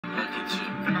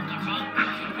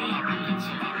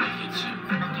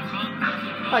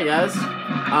Hi guys,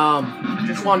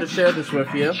 just wanted to share this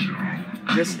with you.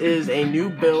 This is a new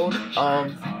build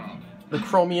of the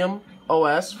Chromium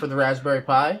OS for the Raspberry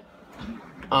Pi.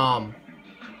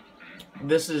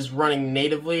 This is running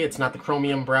natively. It's not the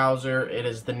Chromium browser, it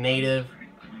is the native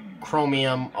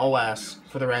Chromium OS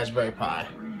for the Raspberry Pi.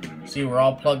 See, we're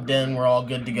all plugged in, we're all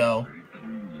good to go.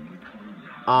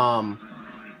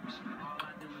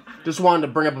 Just wanted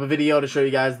to bring up a video to show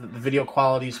you guys that the video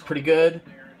quality is pretty good.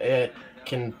 It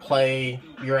can play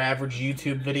your average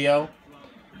YouTube video,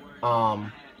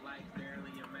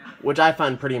 which I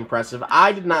find pretty impressive.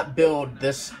 I did not build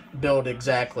this build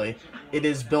exactly. It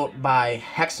is built by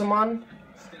Hexamon.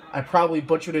 I probably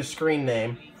butchered his screen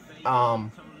name.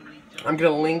 I'm going to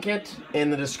link it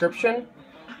in the description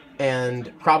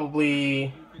and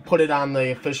probably put it on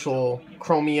the official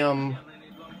Chromium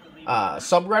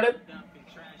subreddit.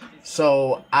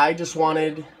 So I just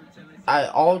wanted,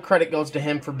 all the credit goes to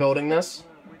him for building this.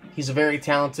 He's a very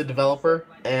talented developer,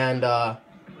 and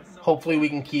hopefully we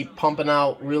can keep pumping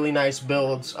out really nice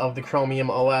builds of the Chromium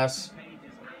OS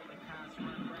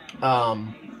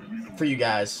for you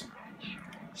guys.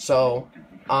 So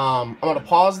I'm going to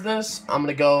pause this. I'm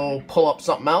going to go pull up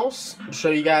something else and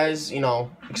show you guys,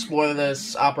 explore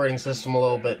this operating system a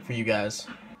little bit for you guys.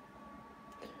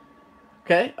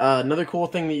 Okay, another cool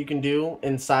thing that you can do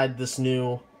inside this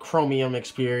new Chromium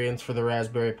experience for the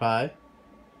Raspberry Pi,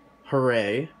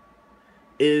 hooray,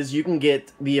 is you can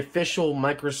get the official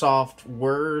Microsoft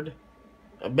Word,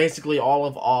 basically all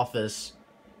of Office.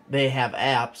 They have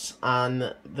apps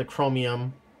on the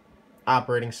Chromium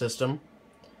operating system,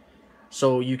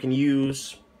 so you can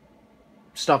use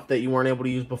stuff that you weren't able to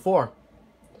use before.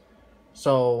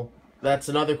 So that's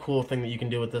another cool thing that you can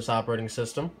do with this operating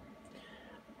system.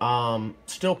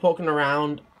 Still poking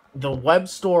around. The web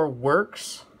store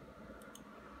works.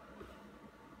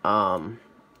 Go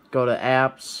to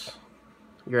apps,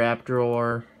 your app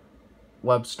drawer,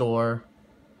 web store.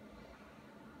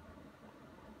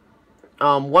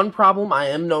 One problem I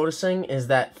am noticing is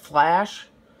that Flash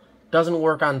doesn't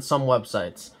work on some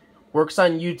websites. Works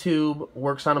on YouTube,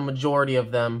 works on a majority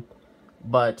of them,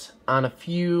 but on a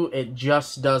few it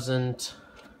just doesn't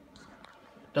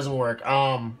work.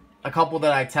 A couple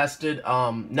that I tested,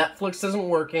 Netflix isn't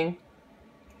working,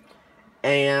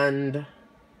 and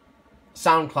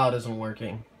SoundCloud isn't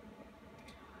working.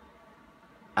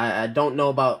 I don't know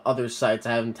about other sites.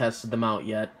 I haven't tested them out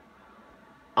yet.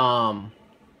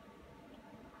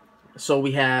 So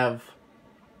we have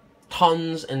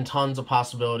tons and tons of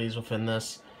possibilities within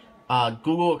this.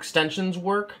 Google extensions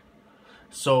work.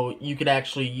 So you could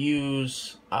actually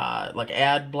use like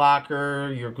ad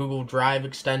blocker, your Google Drive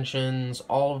extensions,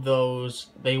 all of those,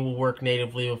 they will work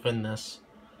natively within this.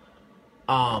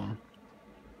 I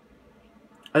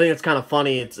think it's kind of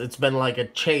funny. It's been like a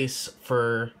chase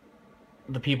for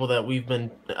the people that we've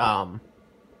been, the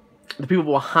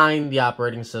people behind the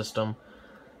operating system,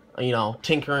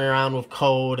 tinkering around with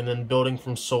code and then building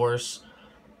from source.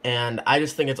 And I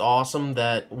just think it's awesome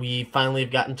that we finally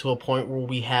have gotten to a point where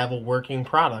we have a working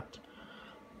product.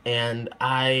 And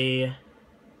I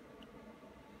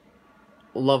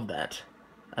love that.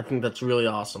 I think that's really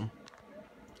awesome.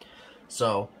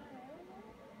 So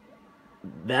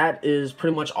that is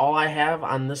pretty much all I have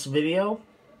on this video.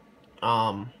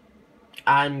 I'm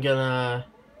gonna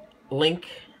link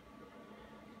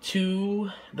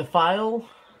to the file,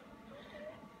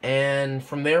 and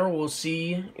from there we'll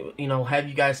see, have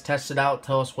you guys test it out,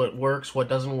 tell us what works, what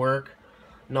doesn't work,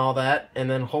 and all that, and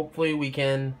then hopefully we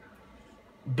can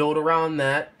build around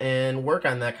that and work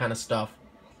on that kind of stuff.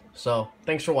 So,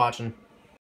 thanks for watching.